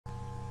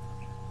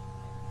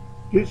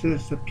This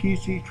is the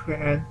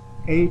PCTRAN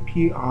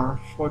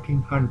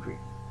APR1400.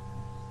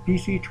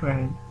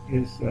 PCTRAN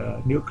is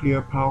a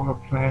nuclear power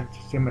plant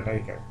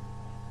simulator,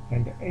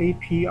 and the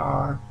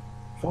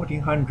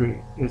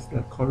APR1400 is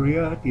the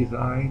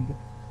Korea-designed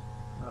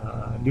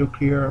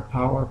nuclear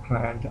power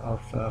plant of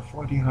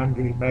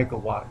 1400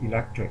 megawatt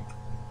electric.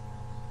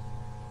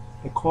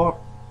 The core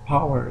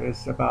power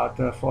is about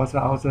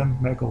 4,000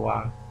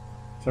 megawatt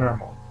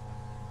thermal.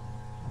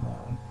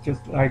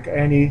 Just like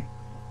any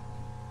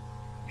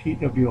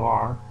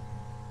PWR,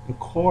 the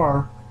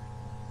core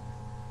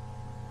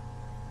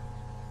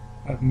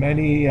have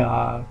many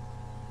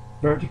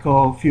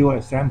vertical fuel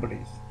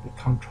assemblies. The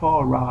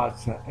control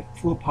rods at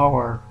full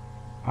power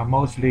are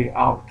mostly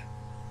out,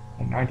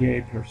 at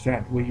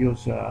 98%. We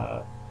use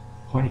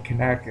point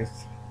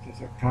kinetics to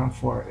account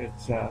for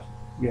its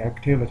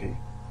reactivity.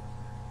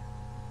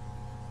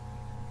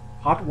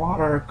 Hot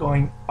water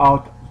going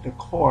out of the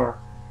core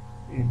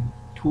in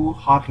two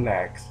hot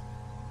legs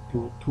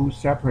to two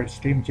separate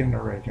steam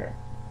generators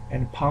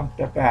and pumped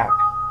back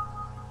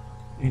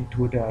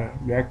into the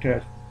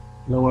reactor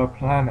lower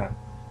planet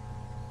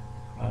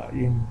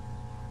in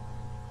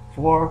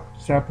 4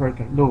 separate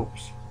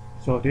loops.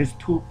 So this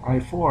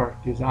 2x4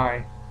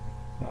 design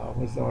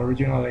was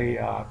originally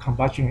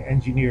Combustion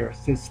Engineer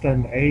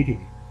System 80.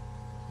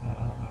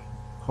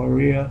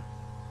 Korea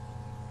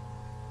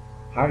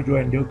Hydro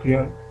and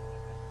Nuclear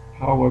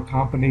Power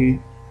Company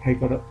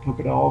took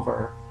it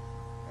over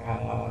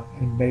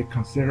and made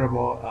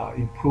considerable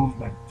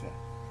improvement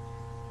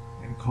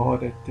and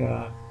called it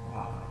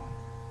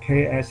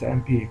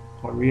KSNP,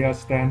 Korea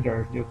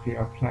Standard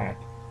Nuclear Plant,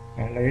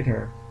 and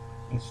later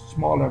a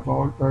smaller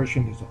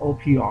version is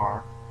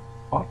OPR,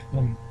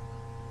 Optimum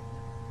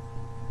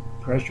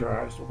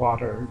Pressurized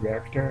Water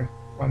Reactor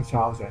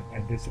 1000,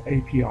 and this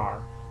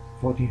APR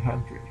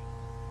 1400.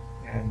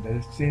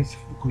 And since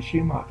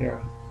Fukushima, there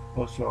are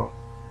also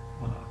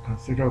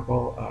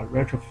considerable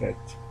retrofit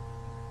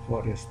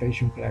for the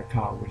station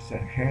blackout with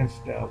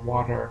enhanced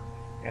water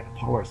and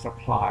power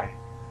supply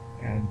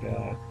and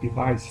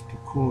device to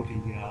cool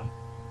the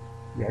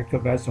reactor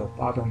vessel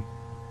bottom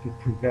to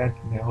prevent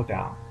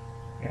meltdown,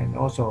 and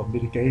also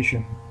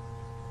mitigation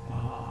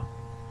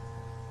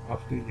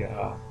of the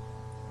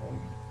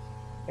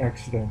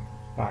accident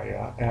by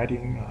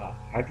adding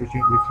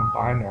hydrogen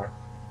recombiner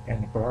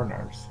and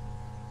burners.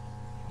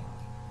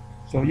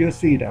 So you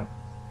see them.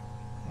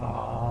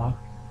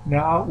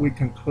 Now we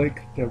can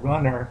click the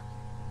runner,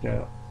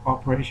 the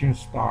operation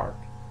start.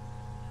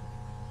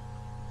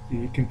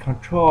 You can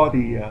control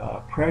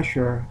the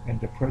pressure and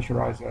the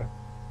pressurizer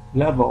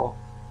level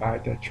by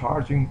the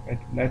charging and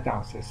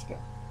letdown system.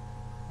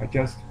 I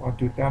just want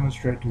to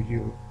demonstrate to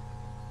you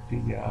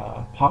the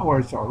power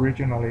is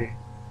originally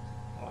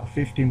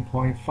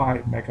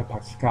 15.5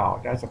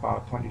 megapascal. That's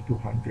about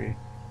 2200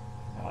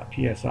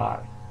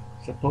 psi.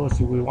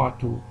 Suppose we want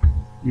to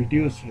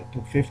reduce it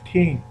to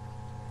 15.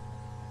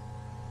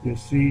 You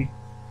see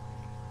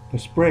the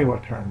spray will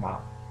turn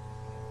on.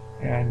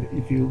 And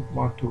if you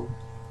want to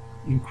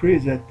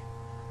increase it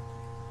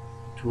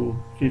to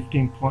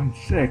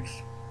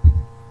 15.6,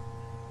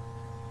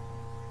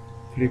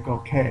 click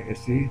OK. You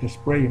see the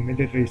spray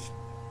immediately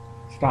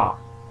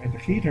stops, and the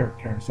heater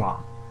turns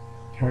up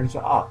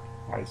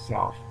by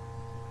itself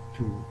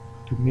to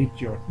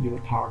meet your new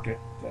target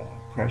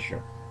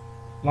pressure.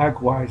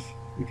 Likewise,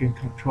 you can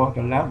control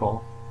the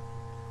level.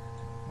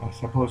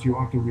 Suppose you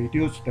want to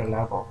reduce the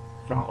level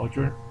from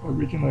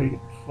originally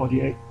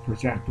 48%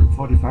 to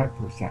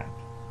 45%.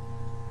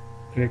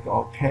 Click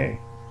OK,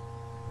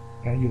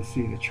 and you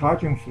see the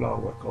charging flow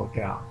will go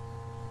down.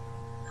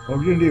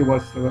 Originally it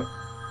was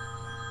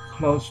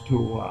close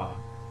to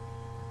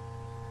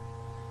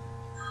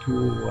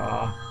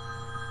the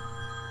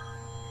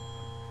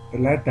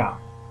letdown.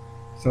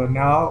 So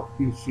now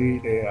you see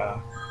the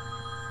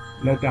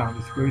letdown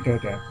is greater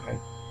than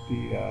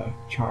the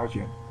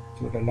charging,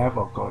 so the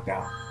level go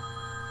down.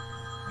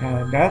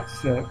 And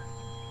that's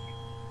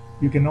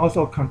you can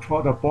also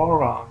control the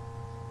boron.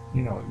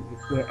 You know,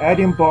 if we're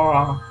adding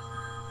boron,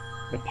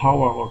 the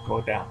power will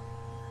go down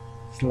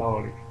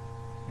slowly,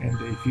 and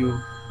if you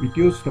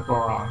reduce the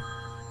boron,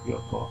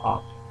 you'll go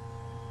up.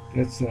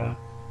 That's the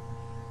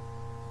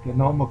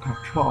normal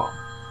control.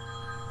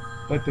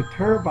 But the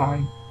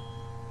turbine,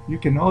 you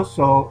can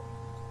also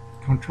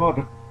control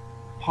the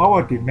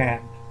power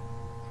demand,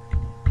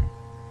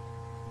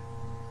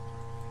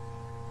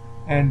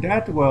 and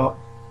that will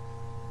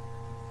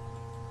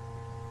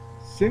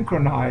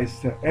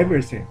synchronize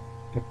everything: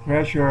 the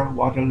pressure,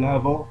 water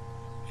level,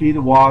 feed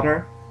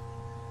water,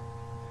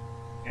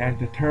 and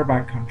the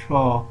turbine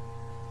control,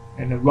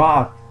 and the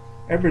rod,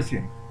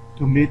 everything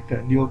to meet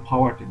the new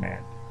power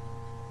demand.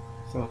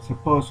 So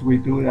suppose we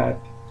do that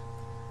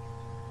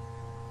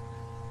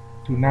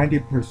to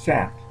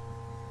 90%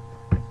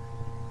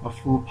 of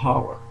full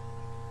power.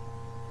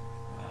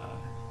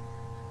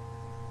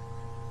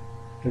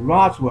 The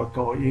rods will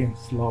go in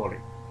slowly.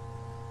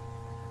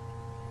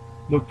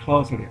 Look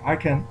closely. I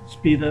can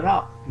speed it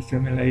up, the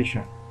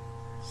simulation,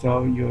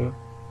 so you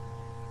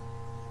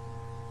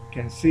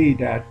can see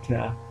that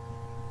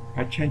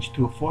I change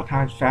to 4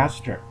 times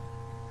faster,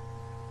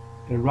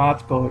 the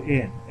rods go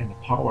in and the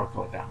power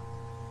go down.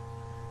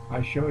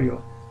 I show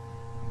you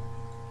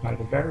by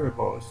the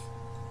variables,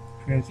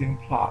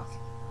 transient plots.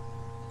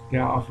 They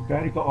are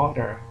alphabetical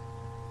order.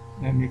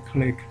 Let me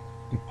click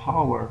the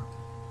power,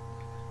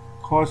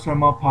 core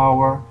thermal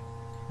power,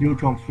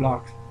 neutron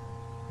flux,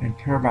 and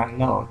turbine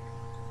load.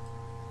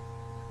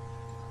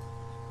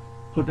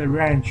 Put the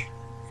range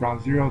from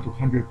 0 to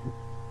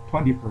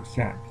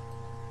 120%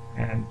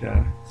 and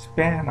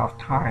span of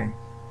time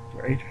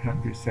to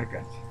 800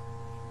 seconds.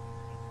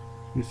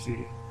 You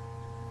see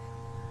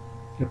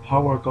the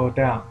power go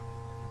down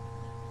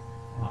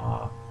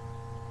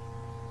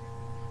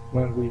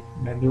when we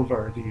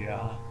maneuver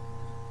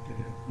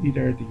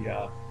either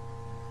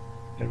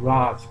the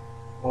rods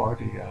or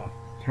the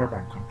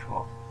turbine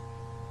control.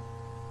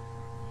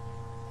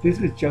 This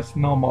is just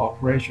normal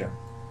operation,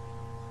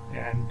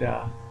 and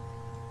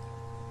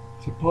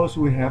suppose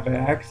we have an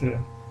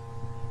accident.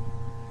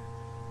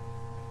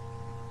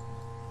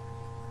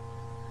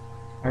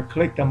 I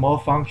click the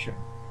mode function.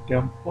 There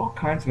are all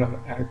kinds of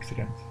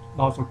accidents: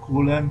 loss of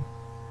coolant,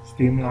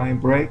 steam line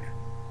break,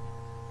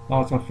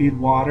 loss of feed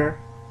water,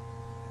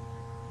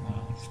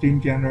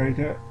 steam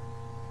generator,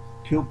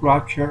 tube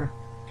rupture,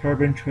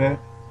 turbine trip,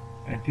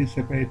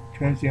 anticipate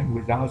transient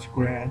without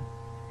scran,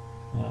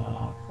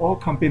 all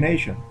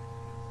combination.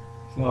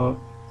 So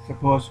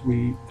suppose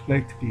we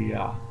click the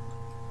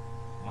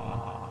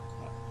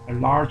a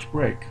large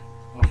break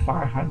of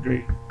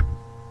 500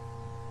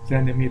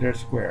 centimeters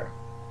square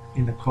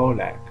in the cold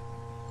leg.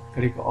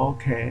 Click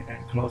OK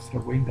and close the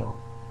window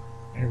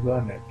and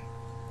run it.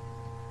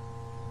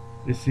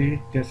 You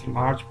see this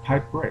large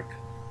pipe break.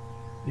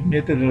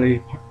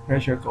 Immediately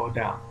pressure go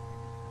down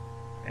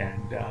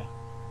and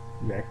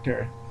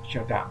reactor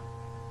shut down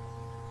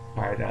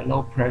by the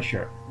low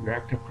pressure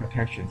reactor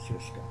protection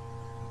system.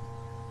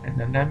 And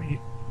then let me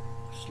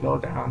slow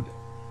down the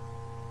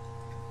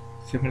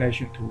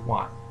simulation to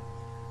 1.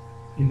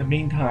 In the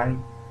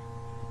meantime,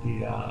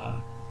 the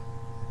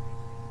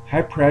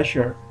high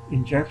pressure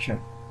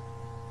injection,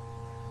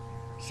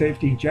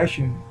 safety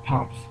injection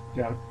pumps,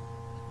 there are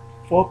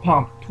 4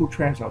 pumps, 2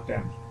 trains of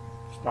them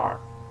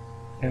start,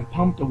 and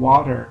pump the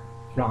water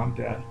from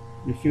the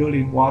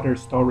refueling water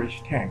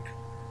storage tank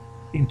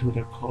into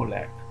the cold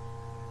leg.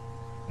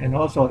 And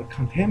also the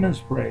containment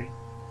spray,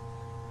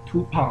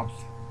 2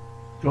 pumps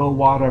draw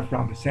water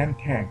from the same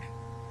tank,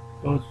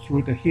 goes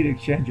through the heat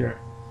exchanger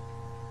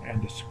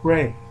and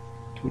spray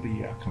to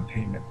the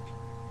containment.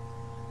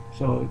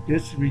 So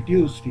this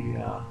reduces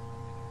the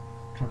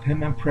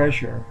containment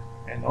pressure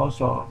and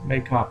also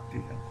make up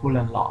the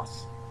coolant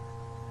loss.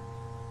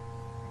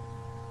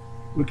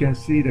 We can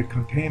see the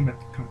containment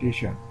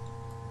condition.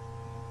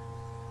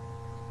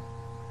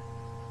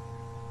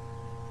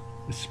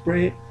 The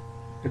spray,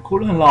 the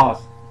coolant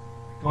loss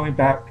going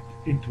back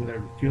into the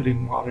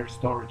refueling water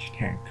storage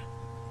tank,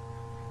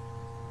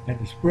 and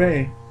the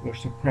spray will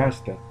suppress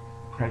the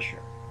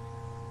pressure.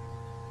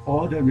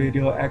 All the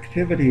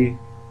radioactivity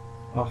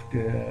of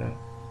the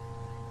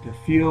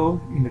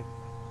fuel in the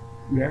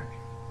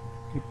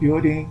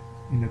building,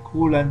 in the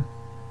coolant,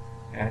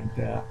 and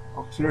the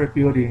auxiliary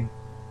building,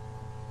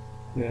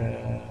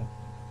 the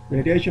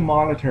radiation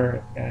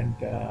monitor and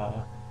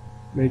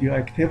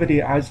radioactivity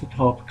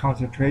isotope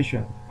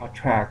concentration are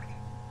tracked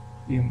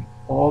in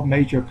all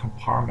major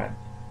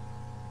compartments,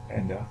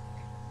 and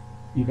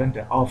even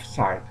the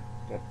off-site,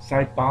 the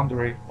site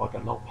boundary or the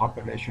low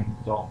population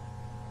zone.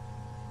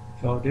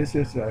 So this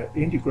is an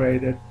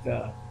integrated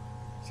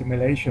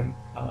simulation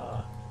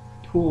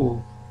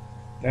tool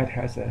that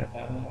has an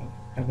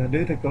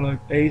analytical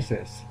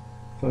basis.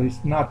 So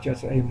it's not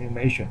just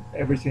animation.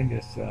 Everything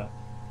is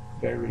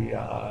very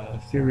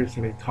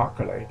seriously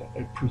calculated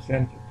and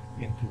presented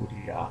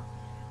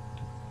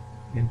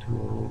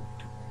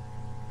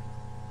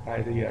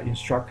by the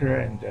instructor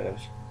and the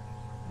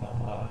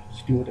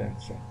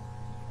students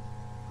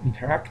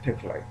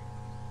interactively.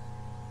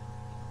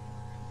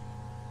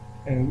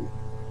 And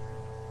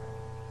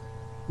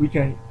we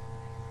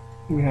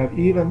have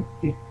even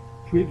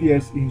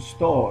previous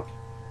installed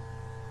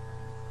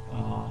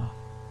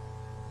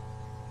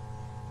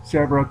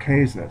several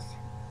cases.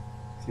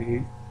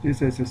 See,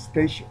 this is a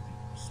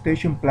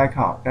station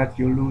blackout that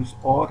you lose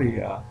all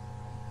the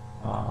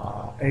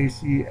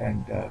AC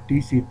and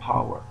DC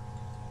power.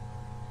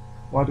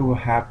 What will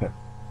happen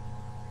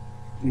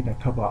in a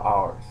couple of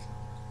hours?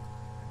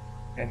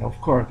 And of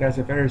course, that's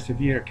a very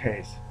severe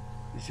case.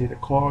 You see, the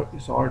core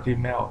is already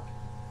melted.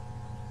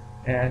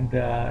 And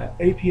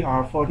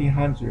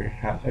APR1400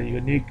 has a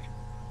unique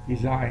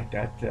design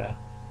that to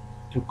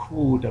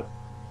cool the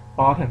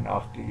bottom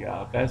of the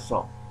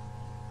vessel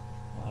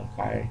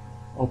by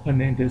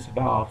opening this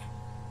valve,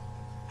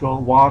 draw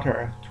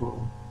water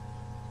to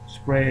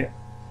spray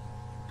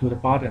to the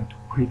bottom to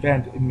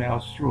prevent it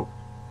melts through.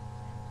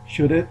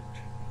 Should it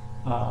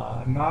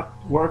not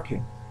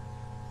working,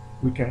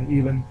 we can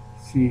even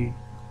see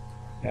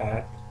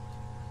that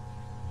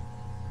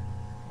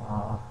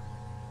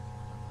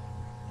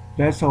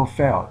vessel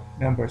failed,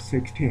 number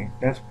 16.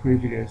 That's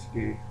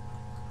previously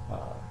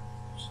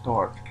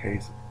stored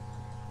case.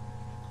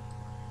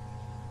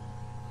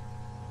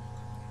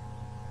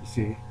 You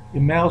see,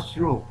 it melts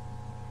through.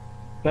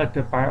 But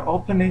by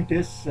opening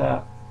this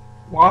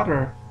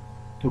water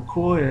to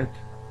cool it,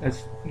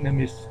 let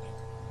me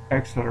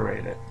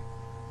accelerate it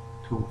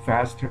to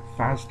fast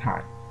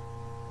time.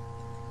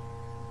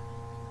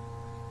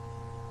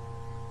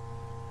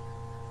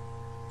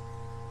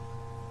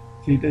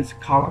 See this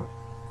column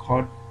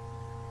called,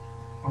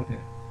 okay.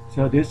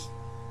 So this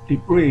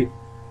debris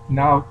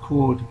now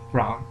cooled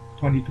from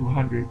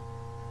 2200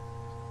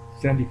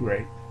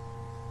 centigrade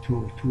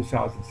to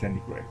 2000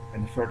 centigrade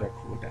and further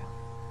cool down.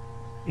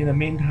 In the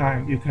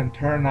meantime, you can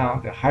turn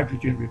on the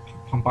hydrogen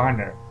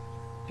recombiner.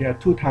 There are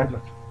two types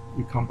of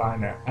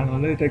recombiner: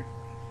 analytic,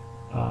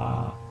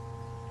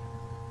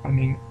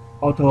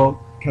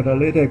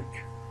 autocatalytic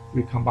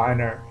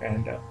recombiner,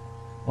 and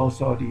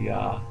also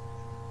the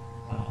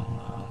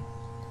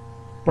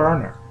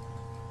burner.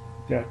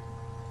 There are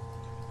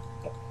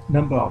a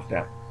number of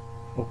them.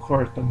 Of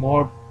course, the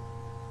more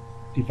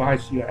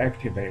device you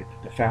activate,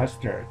 the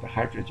faster the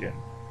hydrogen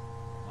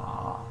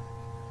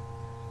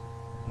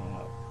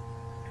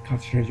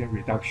concentration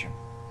reduction.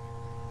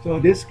 So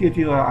this gives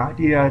you an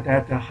idea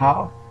that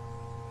how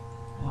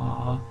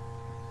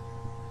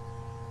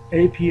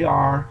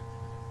APR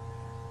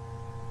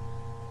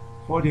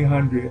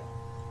 1400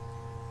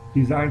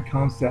 design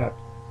concept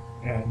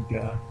and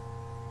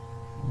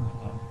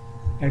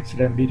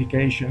accident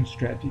mitigation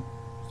strategy.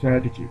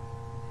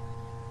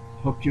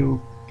 Hope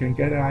you can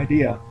get an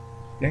idea.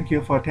 Thank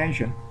you for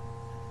attention.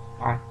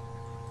 Bye.